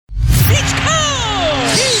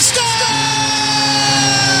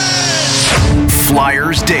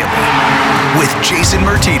Flyers Daily with Jason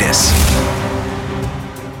Martinez.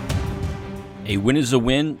 A win is a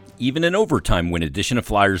win, even an overtime win edition of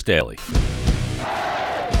Flyers Daily.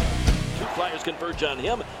 Flyers converge on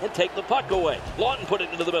him and take the puck away. Lawton put it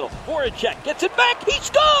into the middle. Voracek gets it back. He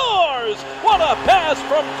scores! What a pass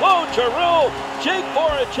from Claude Giroux. Jake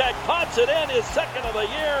Voracek pots it in, his second of the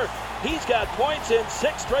year. He's got points in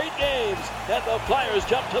 6 straight games, and the Flyers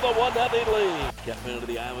jump to the 1-0 lead. Kept into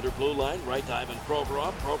the Islander blue line, right to Ivan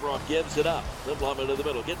Provorov. Provorov gives it up. Lindblom into the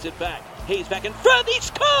middle, gets it back. Hayes back in front, he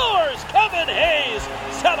scores! Kevin Hayes,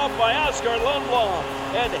 set up by Oscar Lindblom.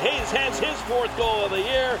 And Hayes has his 4th goal of the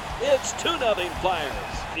year. It's 2-0 Flyers.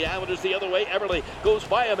 The Islanders the other way. Everly goes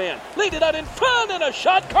by a man. Lead it out in front and a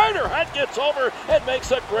shot. Carter Hart gets over and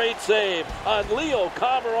makes a great save on Leo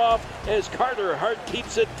Komarov as Carter Hart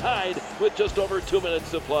keeps it tied with just over 2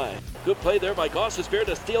 minutes to play. Good play there by Gostisbehere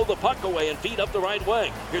to steal the puck away and feed up the right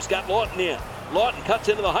wing. Here's Scott Lawton in. Lawton cuts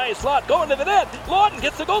into the high slot, going to the net. Lawton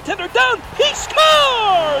gets the goaltender down. He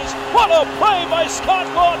scores! What a play by Scott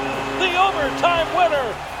Lawton, the overtime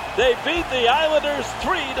winner. They beat the Islanders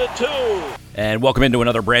 3-2. And welcome into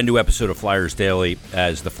another brand new episode of Flyers Daily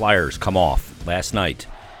as the Flyers come off last night.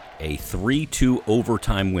 A 3-2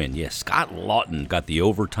 overtime win. Yes, Scott Lawton got the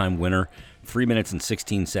overtime winner 3 minutes and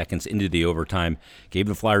 16 seconds into the overtime. Gave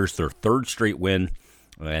the Flyers their 3rd straight win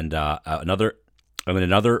and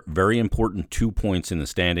another very important 2 points in the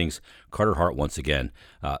standings. Carter Hart once again.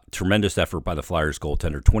 Tremendous effort by the Flyers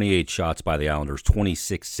goaltender. 28 shots by the Islanders,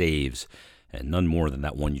 26 saves. And none more than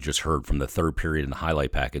that one you just heard from the 3rd period in the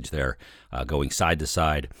highlight package there, going side to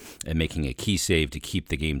side and making a key save to keep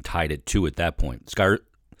the game tied at 2 at that point.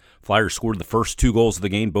 Flyers scored the first 2 goals of the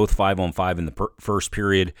game, both 5-on-5 in the first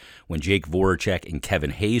period when Jake Voracek and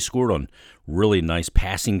Kevin Hayes scored on really nice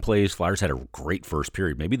passing plays. Flyers had a great first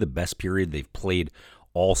period, maybe the best period they've played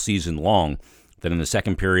all season long. Then in the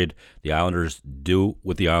second period, the Islanders do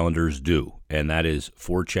what the Islanders do, and that is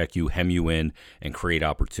forecheck you, hem you in, and create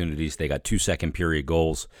opportunities. They got 2 second-period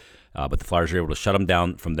goals, but the Flyers were able to shut them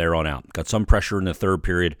down from there on out. Got some pressure in the 3rd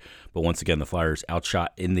period, but once again, the Flyers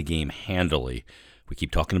outshot in the game handily. We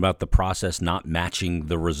keep talking about the process not matching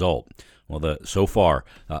the result. Well, so far,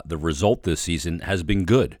 the result this season has been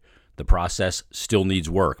good. The process still needs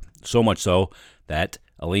work, so much so that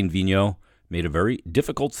Alain Vigneault made a very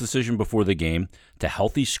difficult decision before the game to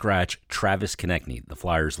healthy scratch Travis Konecny. The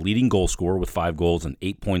Flyers' leading goal scorer with 5 goals and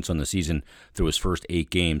 8 points on the season through his first 8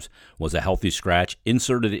 games was a healthy scratch.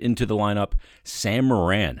 Inserted into the lineup, Sam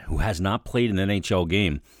Morin, who has not played an NHL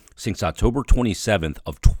game since October 27th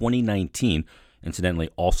of 2019, incidentally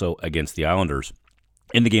also against the Islanders.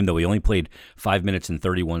 In the game, though, he only played 5 minutes and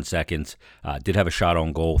 31 seconds, did have a shot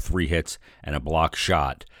on goal, 3 hits, and a blocked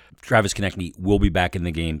shot. Travis Konecny will be back in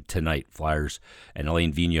the game tonight. Flyers and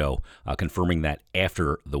Alain Vigneault confirming that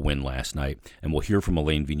after the win last night. And we'll hear from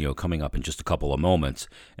Alain Vigneault coming up in just a couple of moments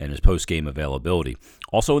and his post-game availability.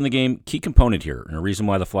 Also in the game, key component here, and a reason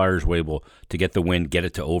why the Flyers were able to get the win, get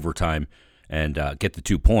it to overtime, and get the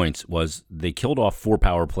 2 points was they killed off 4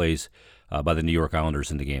 power plays by the New York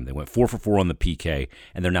Islanders in the game. They went 4 for 4 on the PK,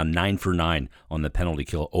 and they're now 9 for 9 on the penalty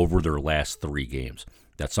kill over their last 3 games.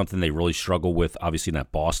 That's something they really struggle with, obviously, in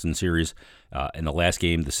that Boston series. In the last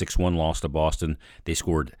game, the 6-1 loss to Boston, they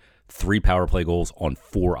scored 3 power play goals on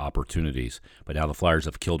 4 opportunities. But now the Flyers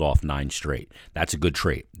have killed off 9 straight. That's a good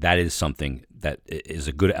trait. That is something that is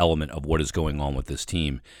a good element of what is going on with this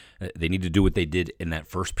team. They need to do what they did in that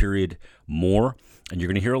first period more. And you're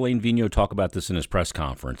going to hear Alain Vigneault talk about this in his press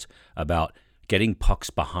conference about getting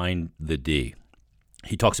pucks behind the D.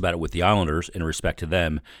 He talks about it with the Islanders in respect to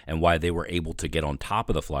them and why they were able to get on top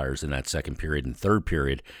of the Flyers in that second period and third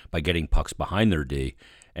period by getting pucks behind their D.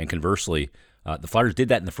 And conversely, the Flyers did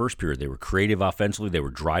that in the first period. They were creative offensively. They were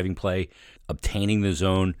driving play, obtaining the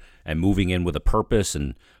zone, and moving in with a purpose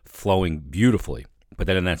and flowing beautifully. But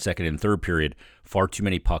then in that second and third period, far too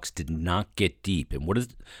many pucks did not get deep. And what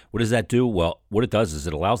does that do? Well, what it does is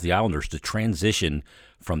it allows the Islanders to transition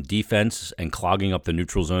from defense and clogging up the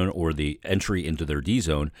neutral zone or the entry into their D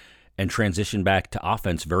zone and transition back to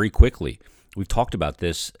offense very quickly. We've talked about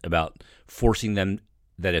this, about forcing them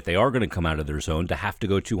that if they are going to come out of their zone to have to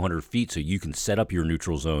go 200 feet so you can set up your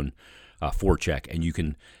neutral zone forecheck and you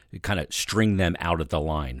can kind of string them out at the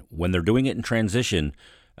line. When they're doing it in transition,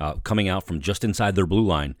 coming out from just inside their blue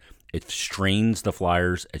line, it strains the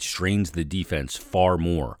Flyers, it strains the defense far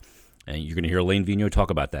more. And you're going to hear Alain Vigneault talk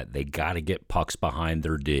about that. They got to get pucks behind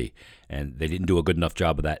their D, and they didn't do a good enough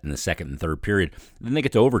job of that in the second and third period. Then they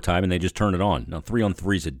get to overtime, and they just turn it on. Now,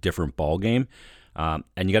 3-on-3 is a different ball game, and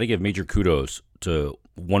you got to give major kudos to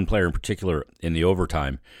one player in particular in the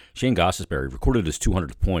overtime. Shane Gossesberry recorded his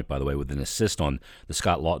 200th point, by the way, with an assist on the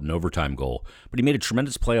Scott Lawton overtime goal. But he made a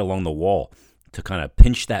tremendous play along the wall to kind of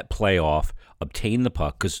pinch that play off, obtain the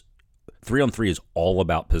puck, because 3-on-3 is all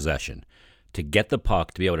about possession. To get the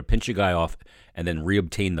puck, to be able to pinch a guy off and then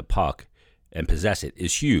reobtain the puck and possess it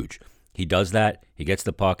is huge. He does that. He gets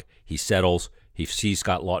the puck. He settles. He sees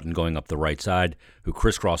Scott Lawton going up the right side, who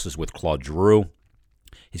crisscrosses with Claude Giroux.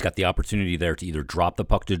 He's got the opportunity there to either drop the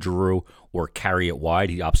puck to Giroux or carry it wide.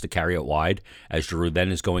 He opts to carry it wide as Giroux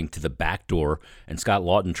then is going to the back door. And Scott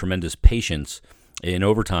Lawton, tremendous patience in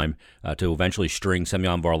overtime to eventually string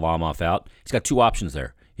Semyon Varlamov out. He's got two options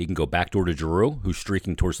there. He can go backdoor to Giroux, who's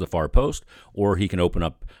streaking towards the far post, or he can open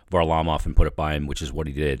up Varlamov and put it by him, which is what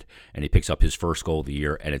he did. And he picks up his first goal of the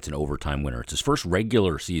year, and it's an overtime winner. It's his first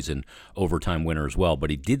regular season overtime winner as well, but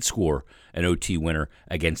he did score an OT winner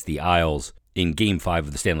against the Isles in Game 5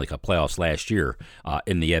 of the Stanley Cup playoffs last year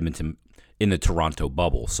in the Toronto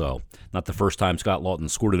bubble. So not the first time Scott Lawton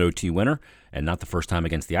scored an OT winner, and not the first time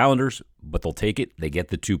against the Islanders, but they'll take it. They get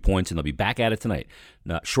the 2 points, and they'll be back at it tonight.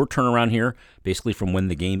 Now, short turnaround here, basically from when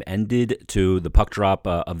the game ended to the puck drop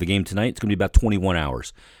of the game tonight. It's going to be about 21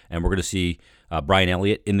 hours, and we're going to see Brian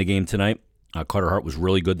Elliott in the game tonight. Carter Hart was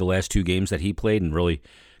really good the last two games that he played and really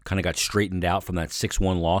kind of got straightened out from that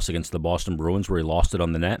 6-1 loss against the Boston Bruins where he lost it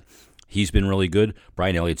on the net. He's been really good.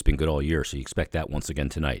 Brian Elliott's been good all year, so you expect that once again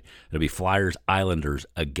tonight. It'll be Flyers-Islanders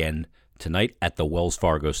again tonight at the Wells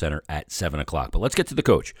Fargo Center at 7 o'clock. But let's get to the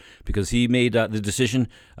coach, because he made the decision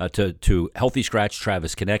to healthy scratch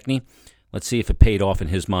Travis Konecny. Let's see if it paid off in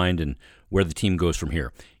his mind and where the team goes from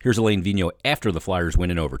here. Here's Alain Vigneault after the Flyers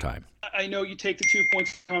win in overtime. I know you take the 2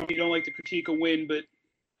 points, you don't like to critique a win, but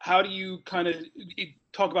how do you kind of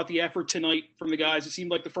talk about the effort tonight from the guys? It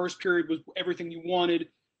seemed like the first period was everything you wanted.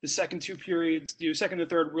 The second two periods, second and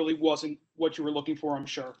third really wasn't what you were looking for, I'm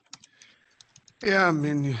sure. Yeah, I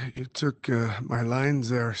mean, you took my lines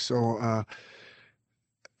there. So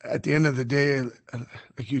at the end of the day,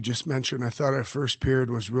 like you just mentioned, I thought our first period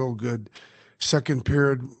was real good. Second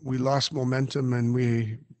period, we lost momentum, and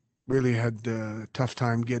we really had a tough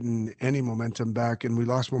time getting any momentum back, and we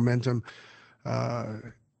lost momentum.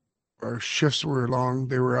 Our shifts were long.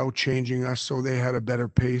 They were out changing us, so they had a better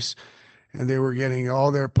pace. And they were getting all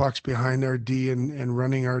their pucks behind our D and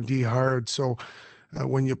running our D hard. So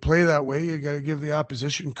when you play that way, you got to give the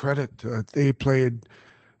opposition credit. They played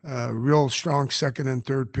real strong second and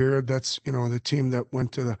third period. That's, the team that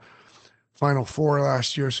went to the Final Four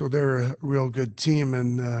last year. So they're a real good team.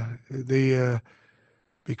 And they,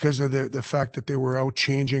 because of the fact that they were out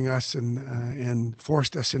changing us and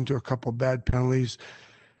forced us into a couple bad penalties,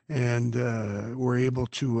 and we're able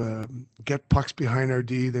to get pucks behind our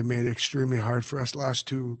D. They made it extremely hard for us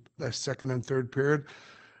last second and third period.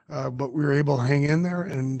 But we were able to hang in there,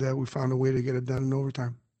 and we found a way to get it done in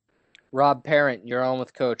overtime. Rob Parent, you're on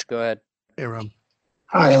with Coach. Go ahead. Hey, Rob.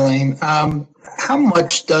 Hi, Elaine. How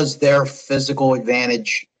much does their physical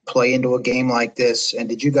advantage play into a game like this? And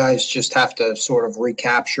did you guys just have to sort of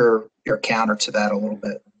recapture your counter to that a little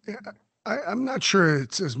bit? Yeah. I'm not sure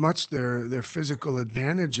it's as much their physical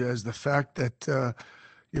advantage as the fact that,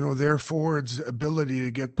 their forwards' ability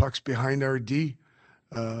to get pucks behind our D.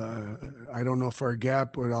 I don't know if our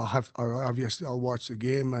gap, but I'll watch the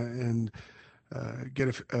game and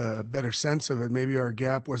get a better sense of it. Maybe our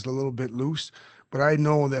gap was a little bit loose, but I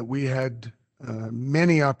know that we had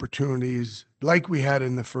many opportunities like we had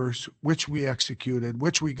in the first, which we executed,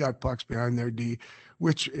 which we got pucks behind their D,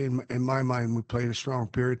 which in my mind, we played a strong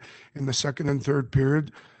period. In the second and third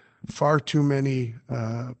period, far too many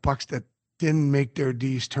pucks that didn't make their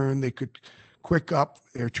Ds turn. They could quick up.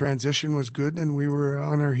 Their transition was good, and we were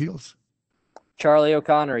on our heels. Charlie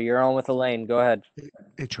O'Connor, you're on with Elaine. Go ahead.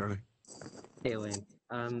 Hey, Charlie. Hey, Elaine.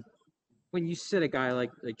 When you sit a guy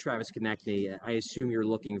like Travis Konecny, I assume you're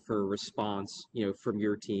looking for a response, from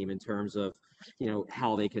your team in terms of,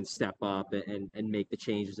 how they can step up and make the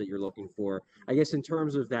changes that you're looking for. I guess in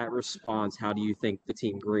terms of that response, how do you think the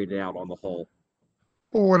team graded out on the whole?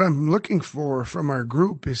 Well, what I'm looking for from our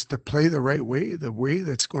group is to play the right way, the way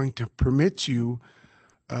that's going to permit you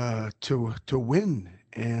to win.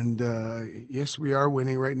 And yes, we are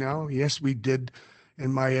winning right now. Yes, we did,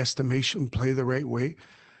 in my estimation, play the right way.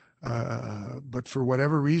 But for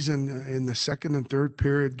whatever reason, in the second and third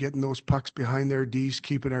period, getting those pucks behind their Ds,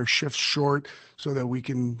 keeping our shifts short so that we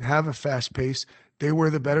can have a fast pace, they were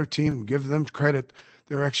the better team. Give them credit.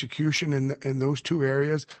 Their execution in those two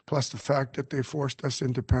areas, plus the fact that they forced us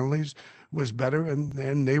into penalties, was better,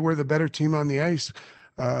 and they were the better team on the ice.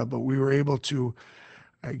 But we were able to,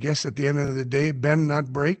 I guess at the end of the day, bend,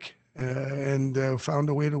 not break, and found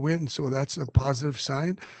a way to win. So that's a positive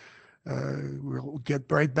sign. We'll get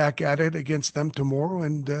right back at it against them tomorrow,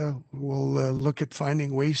 and we'll look at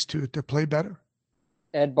finding ways to play better.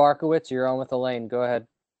 Ed Barkowitz, you're on with Elaine. Go ahead.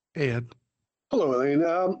 Hey, Ed. Hello, Elaine.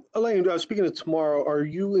 Elaine, speaking of tomorrow, are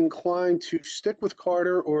you inclined to stick with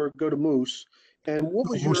Carter or go to Moose? And what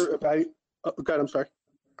was your evaluation? God, I'm sorry.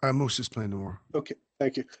 Moose is playing tomorrow. Okay,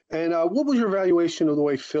 thank you. And what was your evaluation of the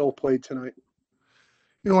way Phil played tonight?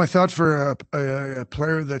 I thought for a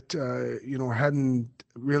player that, hadn't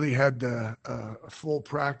really had a full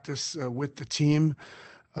practice with the team,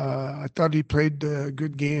 I thought he played a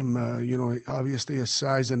good game. Obviously his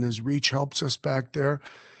size and his reach helps us back there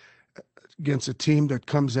against a team that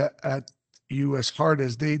comes at you as hard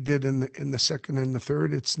as they did in the second and the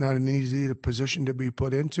third. It's not an easy position to be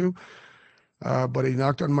put into. But he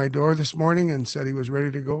knocked on my door this morning and said he was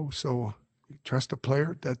ready to go. So trust a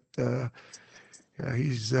player that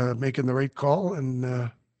he's making the right call,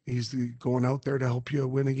 and he's going out there to help you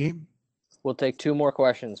win a game. We'll take two more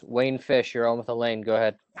questions. Wayne Fish, you're on with Elaine. Go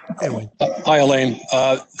ahead. Hey, Wayne. Hi, Elaine.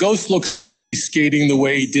 Ghost looks skating the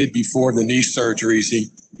way he did before the knee surgeries.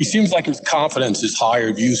 He seems like his confidence is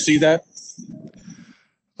higher. Do you see that?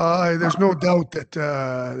 There's no doubt that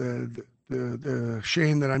the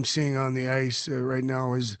Shane that I'm seeing on the ice right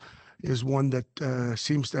now is one that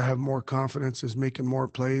seems to have more confidence, is making more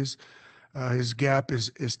plays. His gap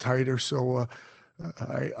is tighter, so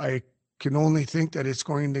I can only think that it's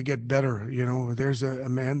going to get better. There's a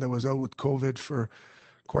man that was out with COVID for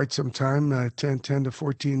quite some time, 10 to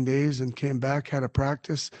 14 days, and came back, had a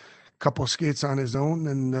practice, couple skates on his own,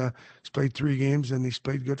 and he's played 3 games, and he's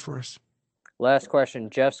played good for us. Last question.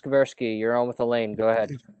 Jeff Skversky, you're on with Elaine. Go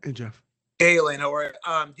ahead. Hey, Jeff. Hey, Elaine, how are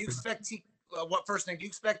you? Do you expect do you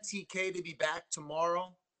expect TK to be back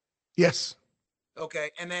tomorrow? Yes.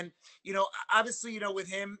 Okay. And then, obviously, with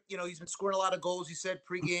him, he's been scoring a lot of goals. You said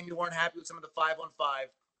pregame you weren't happy with some of the 5-on-5.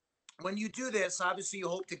 When you do this, obviously you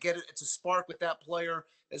hope to get it to spark with that player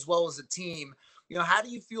as well as the team. How do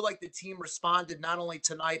you feel like the team responded not only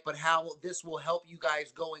tonight, but how this will help you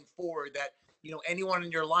guys going forward, that, anyone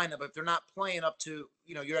in your lineup, if they're not playing up to,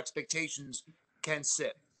 your expectations, can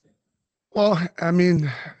sit? Well, I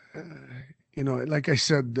mean, like I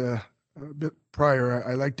said a bit prior,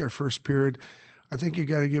 I liked their first period. I think you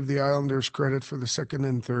got to give the Islanders credit for the second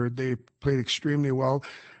and third. They played extremely well,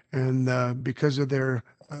 and because of their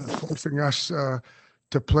forcing us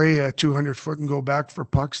to play at 200 foot and go back for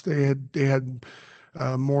pucks, they had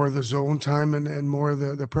more of the zone time and more of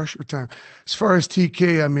the pressure time. As far as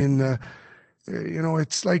TK, I mean,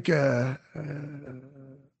 it's like a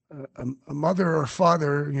mother or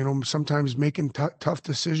father, sometimes making tough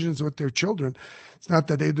decisions with their children. It's not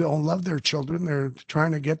that they don't love their children. They're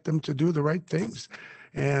trying to get them to do the right things.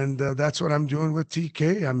 And that's what I'm doing with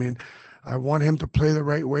TK. I mean, I want him to play the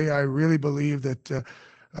right way. I really believe that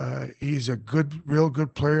he's a real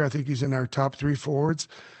good player. I think he's in our top 3 forwards.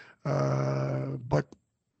 But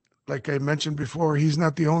like I mentioned before, he's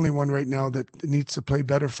not the only one right now that needs to play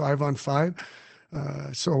better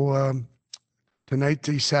 5-on-5. So tonight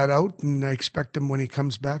he sat out, and I expect him when he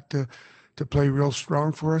comes back to play real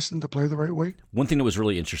strong for us and to play the right way. One thing that was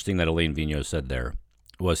really interesting that Alain Vigneault said there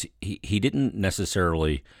was he didn't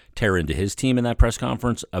necessarily tear into his team in that press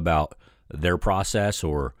conference about their process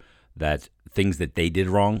or that things that they did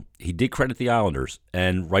wrong. He did credit the Islanders,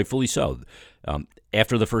 and rightfully so.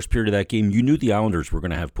 After the first period of that game, you knew the Islanders were going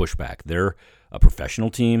to have pushback. They're a professional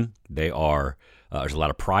team. They are. There's a lot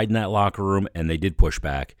of pride in that locker room, and they did push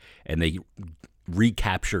back, and they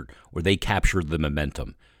captured the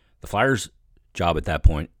momentum. The Flyers' job at that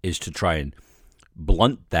point is to try and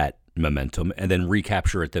blunt that momentum and then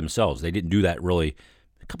recapture it themselves. They didn't do that really.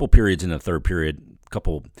 A couple periods in the third period, a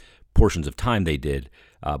couple portions of time they did,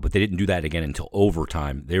 but they didn't do that again until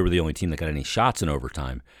overtime. They were the only team that got any shots in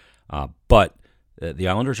overtime. But the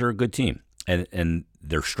Islanders are a good team, and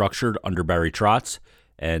they're structured under Barry Trotz,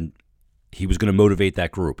 and he was going to motivate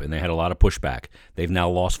that group, and they had a lot of pushback. They've now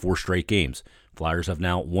lost 4 straight games. Flyers have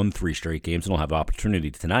now won 3 straight games and will have an opportunity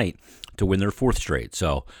tonight to win their 4th straight.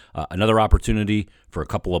 So another opportunity for a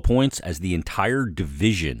couple of points, as the entire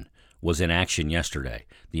division was in action yesterday.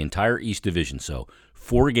 The entire East Division. So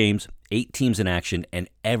 4 games, 8 teams in action, and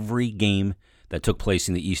every game that took place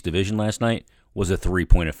in the East Division last night was a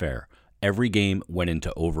 3-point affair. Every game went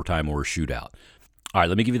into overtime or a shootout. All right,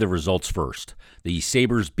 let me give you the results first. The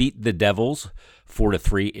Sabres beat the Devils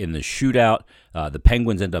 4-3 in the shootout. The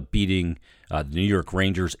Penguins end up beating the New York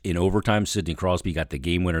Rangers in overtime. Sidney Crosby got the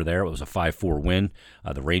game winner there. It was a 5-4 win.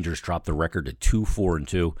 The Rangers dropped the record to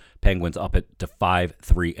 2-4-2. Penguins up it to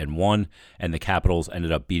 5-3-1. And the Capitals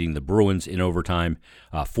ended up beating the Bruins in overtime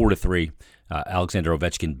 4-3. Alexander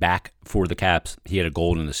Ovechkin back for the Caps. He had a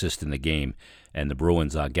goal and an assist in the game, and the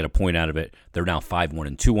Bruins get a point out of it. They're now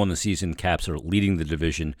 5-1-2 on the season. Caps are leading the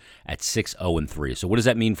division at 6-0-3. So what does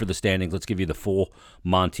that mean for the standings? Let's give you the full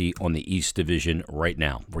Monty on the East Division right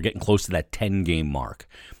now. We're getting close to that 10-game mark.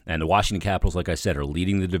 And the Washington Capitals, like I said, are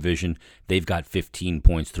leading the division. They've got 15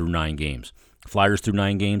 points through 9 games. Flyers through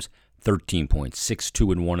 9 games, 13 points.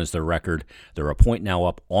 6-2-1 is their record. They're a point now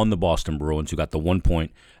up on the Boston Bruins, who got the 1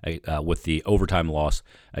 point with the overtime loss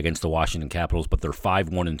against the Washington Capitals, but they're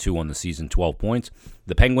 5-1-2 on the season, 12 points.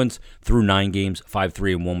 The Penguins through 9 games,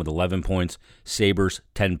 5-3-1 with 11 points. Sabres,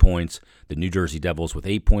 10 points. The New Jersey Devils with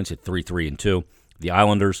 8 points at 3-3-2. The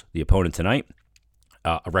Islanders, the opponent tonight,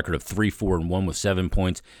 a record of 3-4-1 with 7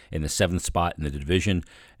 points in the 7th spot in the division.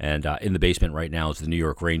 And in the basement right now is the New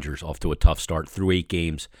York Rangers, off to a tough start. Through 8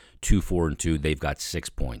 games, 2-4-2. They've got 6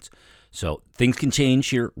 points. So things can change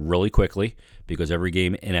here really quickly because every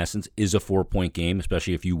game, in essence, is a 4-point game,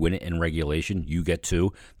 especially if you win it in regulation. You get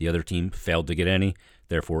 2. The other team failed to get any.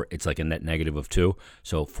 Therefore, it's like a net negative of 2.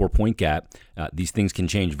 So 4-point gap. These things can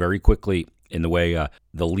change very quickly in the way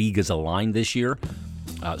the league is aligned this year.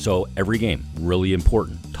 So every game, really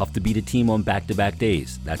important. Tough to beat a team on back-to-back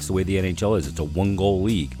days. That's the way the NHL is. It's a one-goal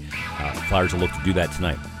league. Flyers will look to do that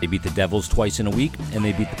tonight. They beat the Devils twice in a week, and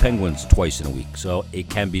they beat the Penguins twice in a week. So it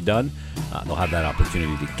can be done. They'll have that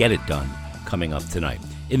opportunity to get it done coming up tonight.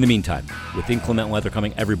 In the meantime, with inclement weather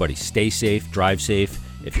coming, everybody stay safe, drive safe.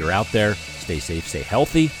 If you're out there, stay safe, stay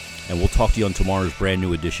healthy. And we'll talk to you on tomorrow's brand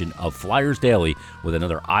new edition of Flyers Daily with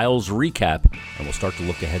another Isles recap. And we'll start to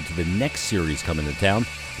look ahead to the next series coming to town.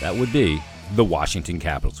 That would be the Washington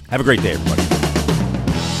Capitals. Have a great day, everybody.